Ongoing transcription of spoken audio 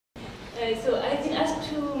So I've been asked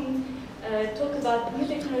to talk about new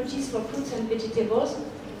technologies for fruits and vegetables,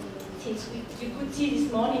 since you could see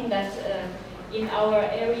this morning that in our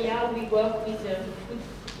area we work with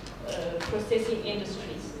food processing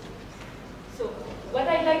industries. So what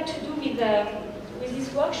I'd like to do with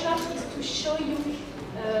this workshop is to show you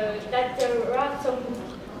that there are some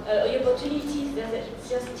opportunities, there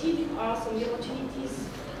still are some opportunities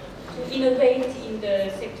to innovate in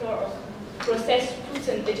the sector of processed fruits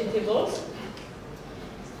and vegetables.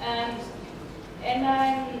 And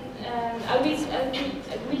I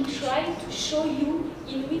will try to show you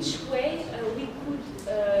in which way we could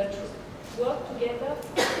work together,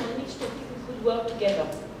 on which topic we could work together.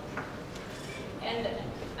 And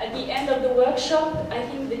at the end of the workshop, I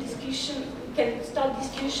think the discussion, we can start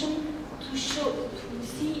discussion to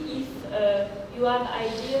see if you have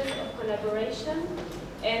ideas of collaboration,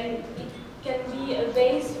 and it can be a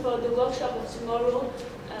base for the workshop of tomorrow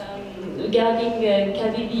regarding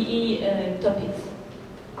KBBE topics.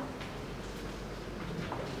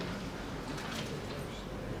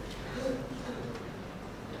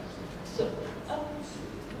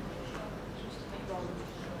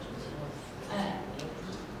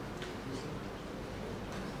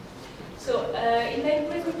 In my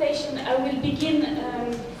presentation, I will begin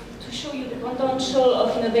to show you the potential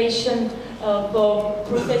of innovation for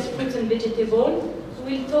processed fruits and vegetables.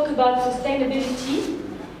 We will talk about sustainability,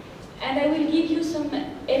 and I will give you some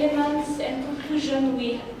elements and conclusions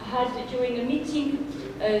we had during a meeting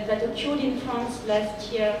that occurred in France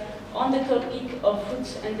last year on the topic of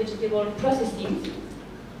fruits and vegetable processing.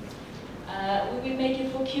 We will make a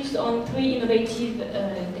focus on 3 innovative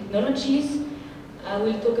technologies. I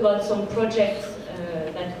will talk about some projects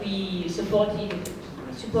that we supported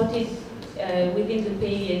within the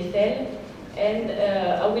PEIFL, and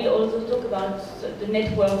I will also talk about the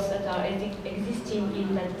networks that are existing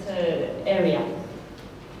in that area.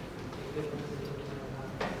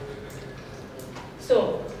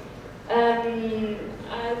 So,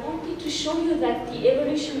 I wanted to show you that the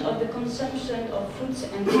evolution of the consumption of fruits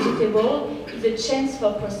and vegetables is a chance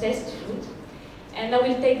for processed food. And I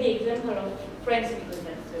will take the example of France because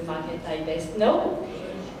that's the market I best know.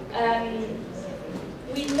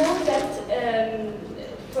 We know that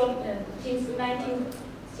since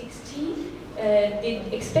 1960,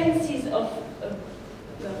 the expenses of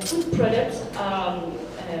food products are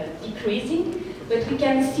decreasing, but we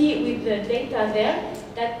can see with the data there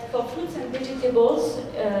that for fruits and vegetables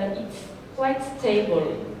it's quite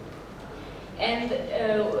stable. And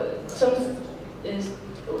some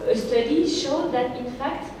studies show that in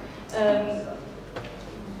fact,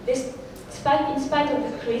 in spite of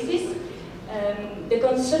the crisis, the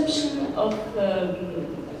consumption of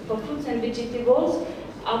for fruits and vegetables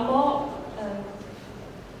are more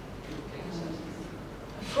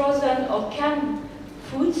frozen or canned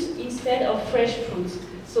foods instead of fresh fruits.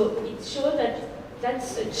 So it shows that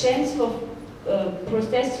that's a chance for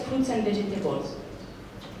processed fruits and vegetables.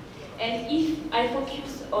 And if I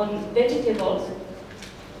focus on vegetables,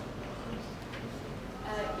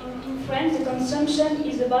 in France the consumption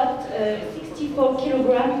is about 64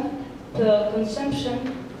 kilograms per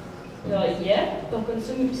consumption per year, per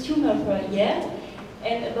consumer per year,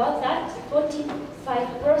 and about that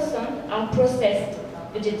 45% are processed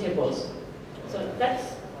vegetables. So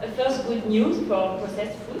that's a first good news for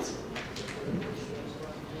processed foods.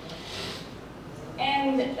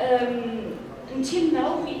 And until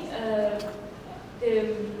now,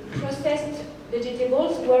 the processed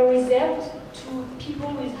vegetables were reserved to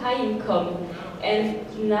people with high income. And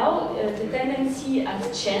now the tendency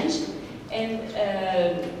has changed, and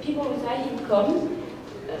people with high income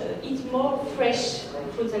eat more fresh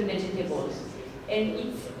fruits and vegetables.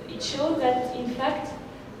 And it shows that, in fact,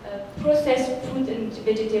 processed fruit and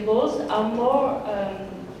vegetables are more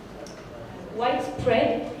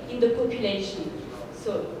widespread in the population.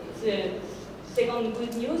 So it's a second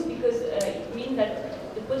good news because it means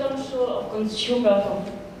that the potential of consumer for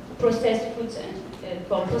processed foods and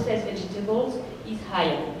for processed vegetables is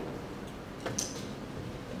higher.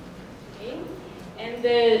 Okay. And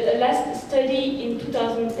the last study in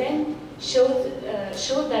 2010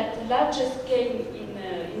 showed that larger scale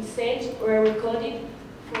in sales were recorded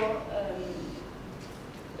for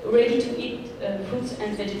ready-to-eat fruits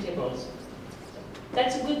and vegetables.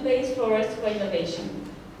 That's a good base for us for innovation.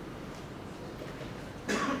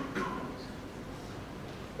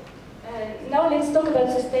 Now let's talk about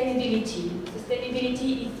sustainability.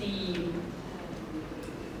 Sustainability is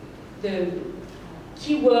the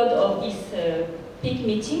key word of this peak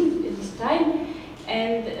meeting this time,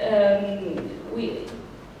 and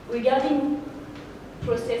regarding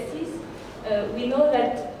processes, we know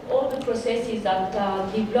that all the processes that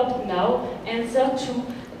are developed now answer to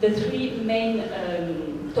the three main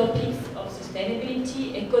topics of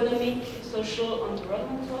sustainability: economic, social,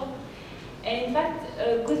 environmental. And in fact,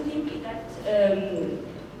 a good thing is that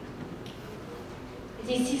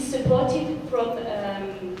this is supported from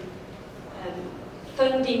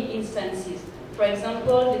funding instances. For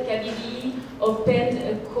example, the KBBE opened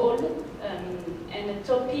a call and a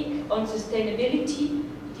topic on sustainability.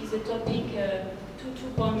 It is a topic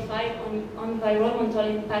 2.5 on environmental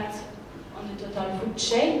impact on the total food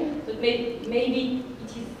chain. But maybe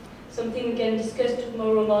it is something we can discuss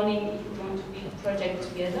tomorrow morning if we want to build a project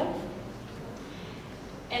together.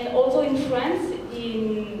 And also in France, the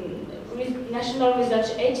National Research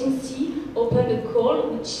Agency opened a call,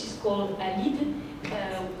 which is called ALID,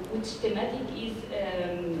 which thematic is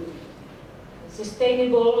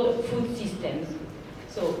sustainable food systems.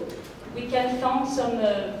 So we can found some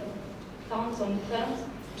funds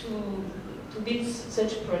to build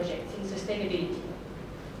such projects in sustainability.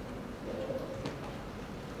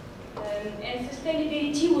 And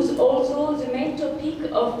sustainability was also the main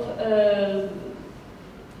topic of a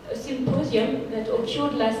symposium that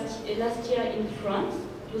occurred last year in France.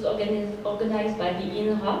 It was organized by the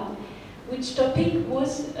INRA, which topic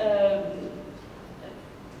was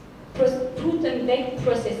fruit and veg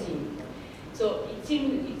processing. So it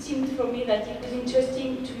seemed for me that it was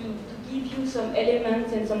interesting to give you some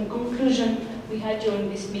elements and some conclusion we had during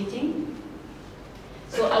this meeting.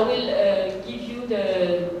 So I will give you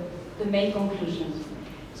the main conclusions.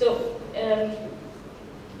 So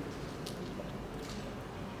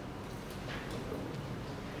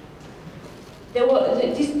there was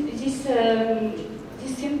this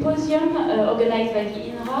symposium organized by the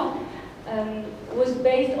INRA was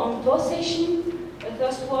based on 4 sessions. The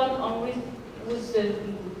first one was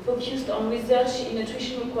focused on research in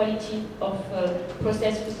nutritional quality of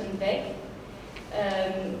processed fruits and veg.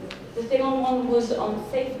 The second one was on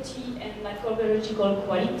safety and microbiological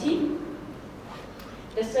quality.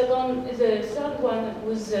 The third one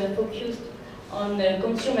was focused on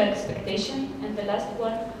consumer expectation, and the last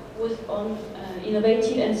one was on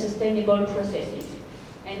innovative and sustainable processes.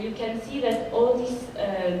 And you can see that all these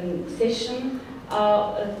sessions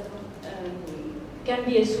can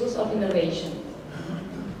be a source of innovation.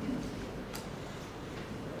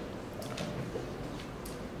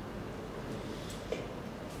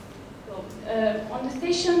 On the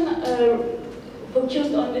session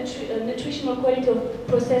focused on nutritional quality of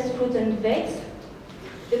processed fruit and veg,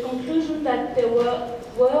 the conclusion that there was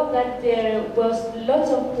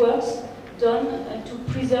lots of work done to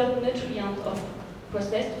preserve nutrients of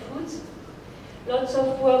processed foods, lots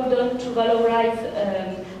of work done to valorize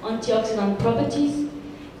antioxidant properties,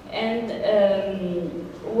 and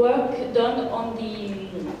work done on the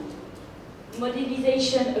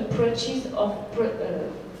modelization approaches of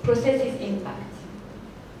processes impact.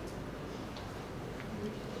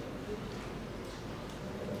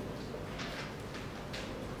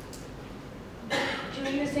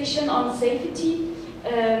 During the session on safety,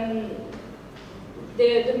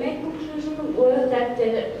 the main conclusion was that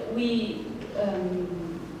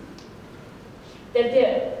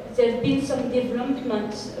there's been some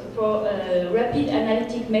development for rapid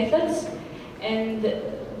analytic methods,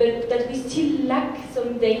 but that we still lack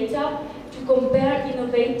some data to compare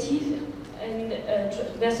innovative and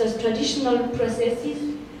versus traditional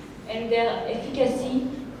processes and their efficacy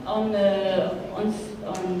on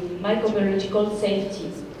microbiological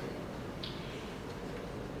safety.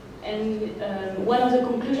 And one of the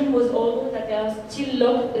conclusions was also that there are still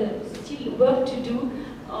work to do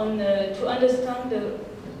on to understand the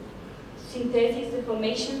synthesis, the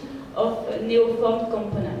formation of neoformed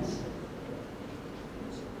components.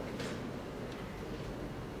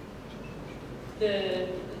 The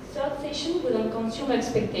third session was on consumer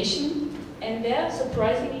expectation, and there,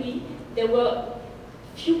 surprisingly, there were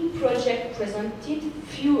few projects presented,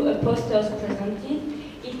 few posters presented.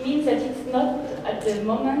 It means that it's not, at the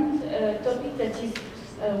moment, a topic that is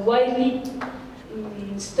widely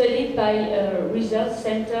studied by research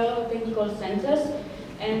center, technical centers,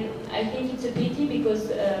 and I think it's a pity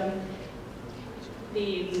because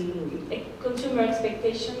the consumer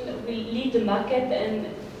expectation will lead the market, and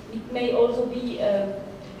it may also be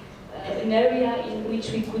an area in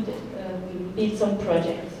which we could build some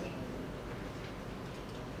projects.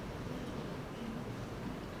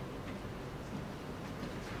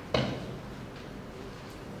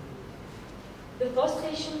 The first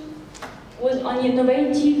session was on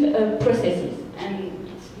innovative processes, and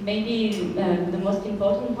it's maybe the most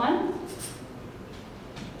important one.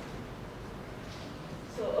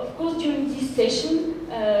 So, of course, during this session,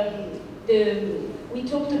 the we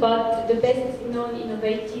talked about the best known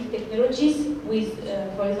innovative technologies with,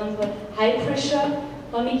 for example, high pressure,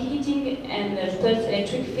 atomic heating, and pulse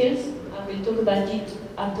electric fields. I will talk about it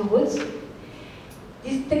afterwards.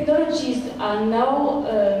 These technologies are now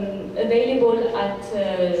available at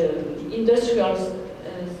industrial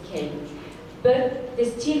scale, but they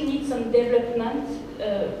still need some development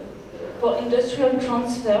for industrial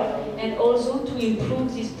transfer and also to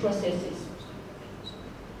improve these processes.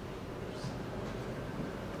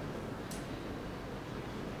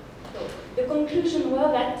 So, the conclusion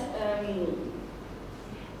was that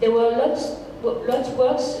there were lots of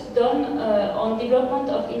works done on development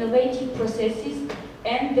of innovative processes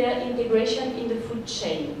and their integration in the food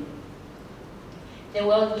chain. There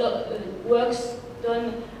were works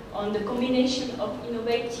done on the combination of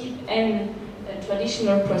innovative and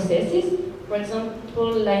traditional processes. For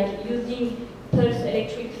example, like using pulse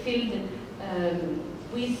electric field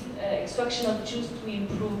with extraction of juice to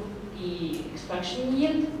improve the extraction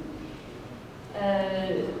yield.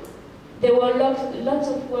 There were lots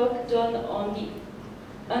of work done on the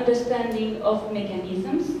understanding of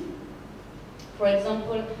mechanisms. For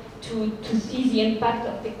example, to see the impact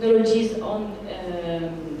of technologies on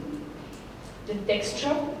the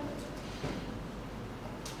texture.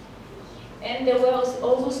 And there was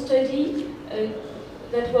also studies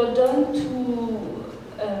that were done to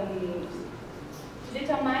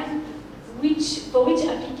determine for which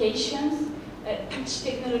applications each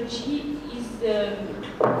technology is the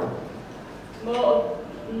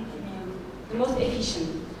most efficient.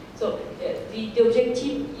 So the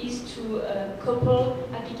objective is to couple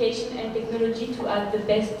application and technology to have the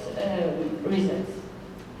best results.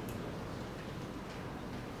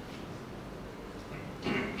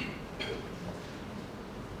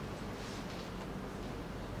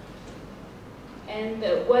 And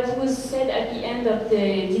what was said at the end of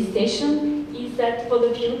this session is that for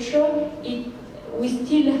the future, we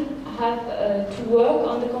still have to work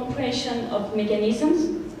on the comprehension of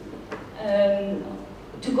mechanisms,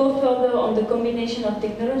 to go further on the combination of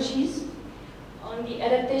technologies, on the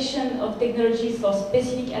adaptation of technologies for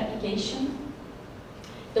specific application,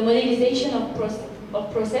 the modelization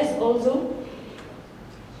of process also.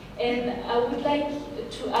 And I would like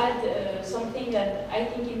to add something that I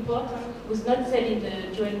think important, was not said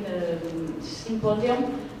during the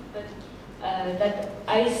symposium, but that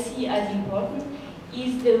I see as important,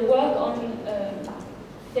 is the work on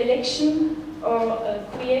selection or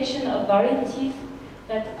creation of varieties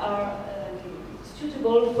that are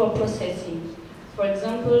suitable for processing. For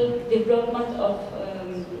example, development of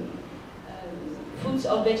fruits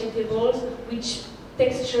or vegetables which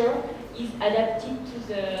texture is adapted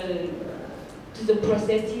to the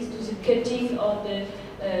processes, to the cutting or the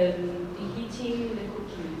heating, the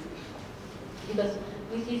cooking. Because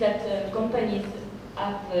we see that companies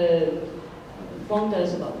have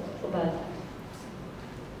wonders about that.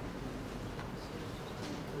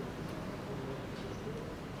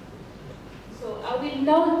 So I will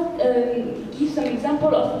now give some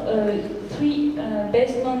example of three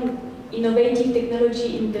best known innovative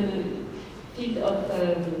technology in the field of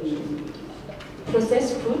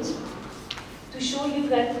processed fruits, to show you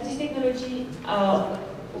that this technology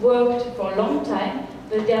worked for a long time,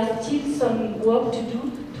 but there are still some work to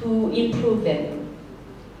do to improve them.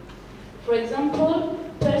 For example,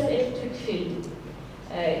 pulse electric field.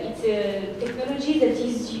 It's a technology that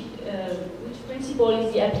is, which principle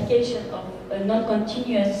is the application of a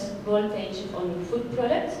non-continuous voltage on food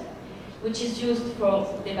products, which is used for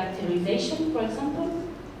debacterialization, for example.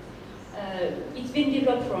 It's been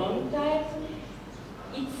developed for a long time.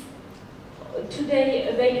 It's today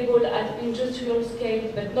available at industrial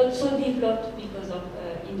scale, but not so developed because of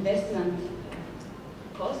investment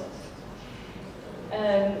costs.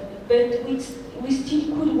 But we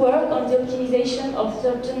still could work on the optimization of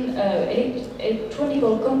certain electronic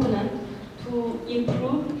components to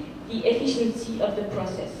improve the efficiency of the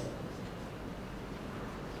process.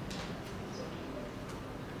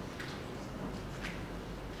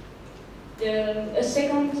 A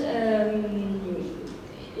second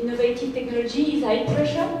innovative technology is high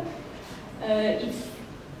pressure. Its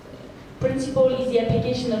principle is the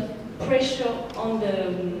application of pressure on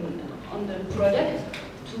the product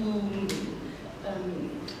to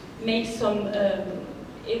make some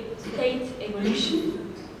state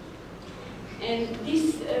evolution. And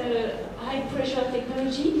this high pressure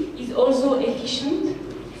technology is also efficient,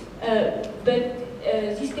 but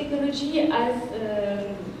this technology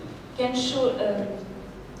can show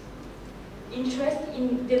interest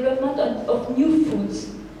in development of new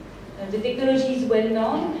foods. The technology is well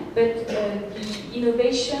known, but the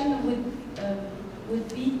innovation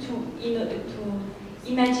would be to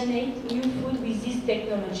imagine new food with this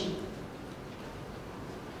technology.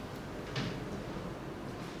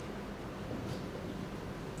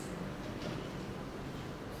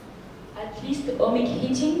 At least ohmic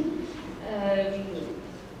heating.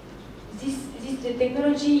 This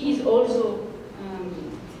technology is also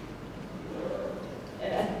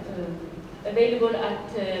available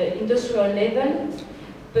at industrial level,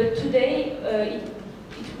 but today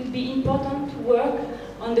it will be important to work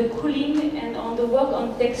on the cooling and on the work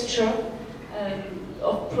on texture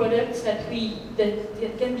of products that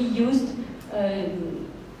can be used in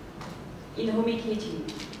ohmic heating.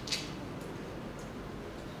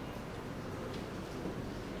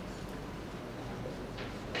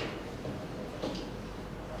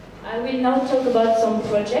 I will now talk about some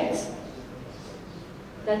projects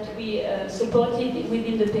that we supported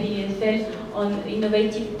within the PEIFL on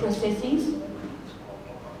innovative processing.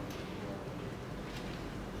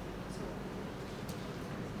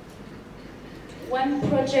 One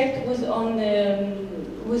project was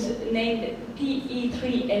named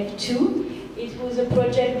PE3F2. It was a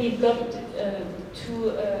project developed to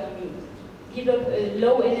develop a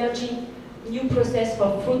low energy new process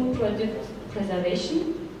for food product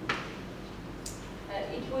preservation.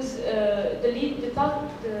 It was the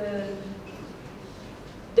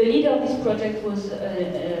leader of this project was a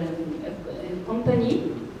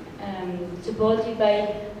company supported by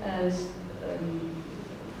a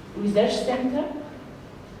research center.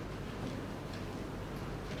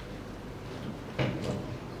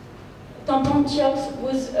 Tampantiox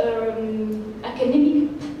was an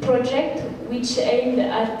academic project which aimed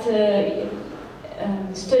at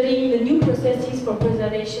studying the new processes for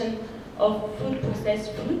preservation of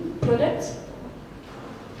processed food products.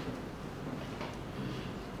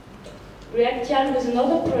 Reactial was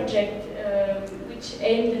another project which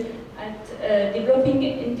aimed at developing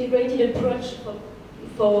an integrated approach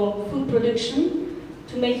for food production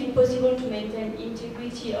to make it possible to maintain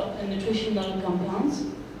integrity of the nutritional compounds.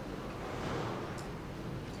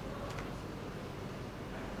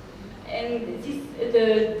 And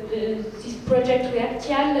this project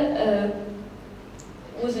Reactial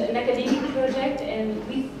was an academic project, and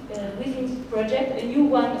within this project a new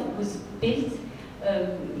one was built,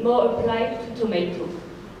 more applied to tomato,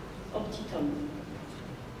 Optitom.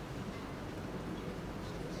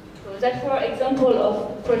 So that were examples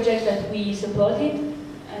of projects that we supported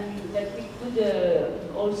and that we could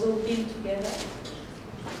also build together.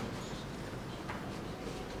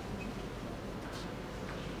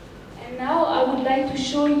 And now I would like to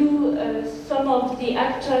show you some of the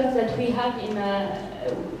actors that we have in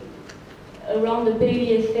around the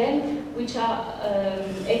PEIFL, which are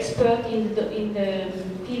experts in the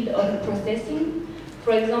field of processing.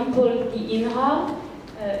 For example, the INRA,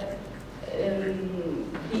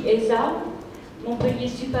 the ESA, Montpellier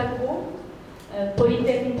Supagro,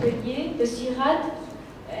 Polytech Montpellier, the CIRAD,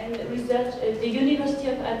 and research, the University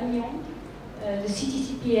of Avignon, the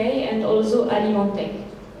CTCPA, and also Alimentec.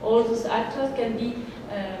 All those actors can be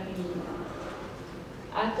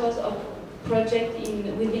actors of projects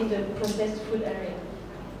within the processed food area.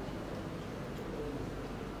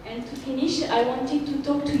 And to finish, I wanted to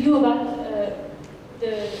talk to you about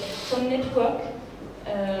some network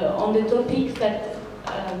on the topics that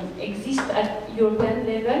exist at European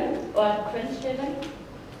level or at French level.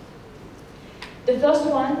 The first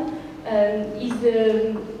one is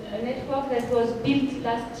a network that was built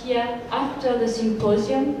last year after the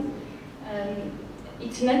symposium.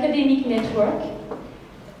 It's an academic network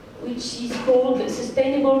which is called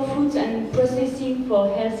Sustainable Foods and Processing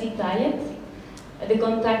for Healthy Diet. The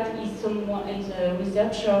contact is a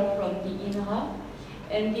researcher from the INRA,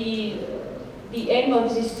 and the aim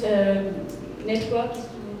of this network is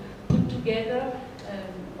to put together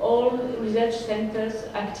all research centers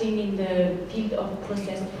acting in the field of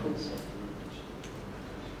processed foods.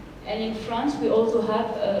 And in France, we also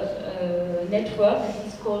have a network that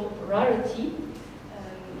is called Rarity.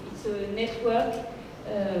 It's a network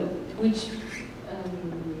which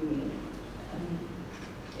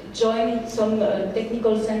joins some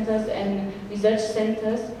technical centers and research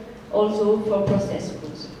centers also for processed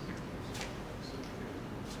foods.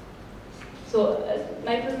 So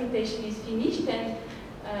my presentation is finished, and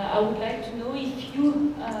I would like to know if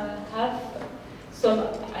you have some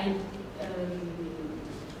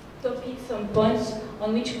topics, some points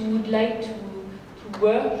on which we would like to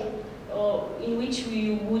work, or in which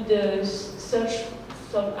we would search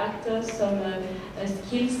some actors, some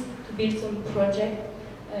skills to build some project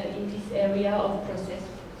in this area of processed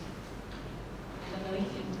foods. I don't know if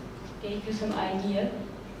it gave you some idea.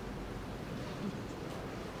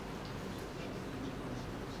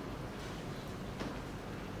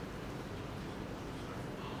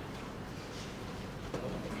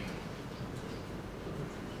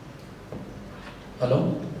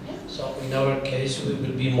 Hello? Yeah. So in our case, we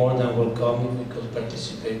will be more than welcome if we could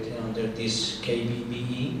participate under this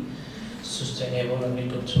KBBE Sustainable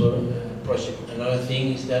Agriculture project. Another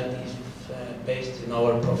thing is that if based in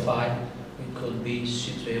our profile, we could be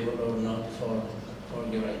suitable or not for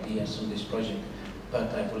your ideas on this project.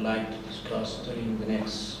 But I would like to discuss during the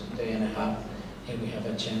next day and a half if we have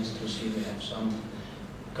a chance to see if we have some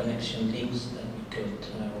connection links that we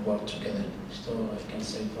could work together. So I can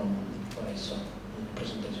say from what I saw in the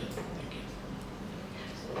presentation. Thank you.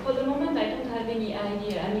 So for the moment, I don't have any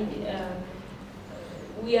idea. I mean,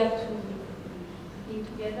 we have to think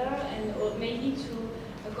together and or maybe to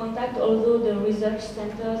contact although the research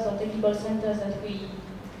centers or technical centers that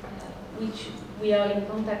which we are in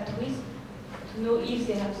contact with to know if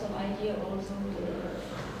they have some idea also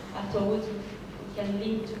afterwards we can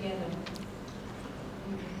link together.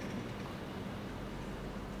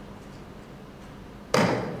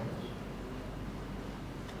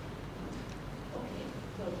 Okay,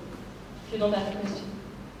 so if you don't have a question.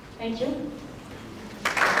 Thank you.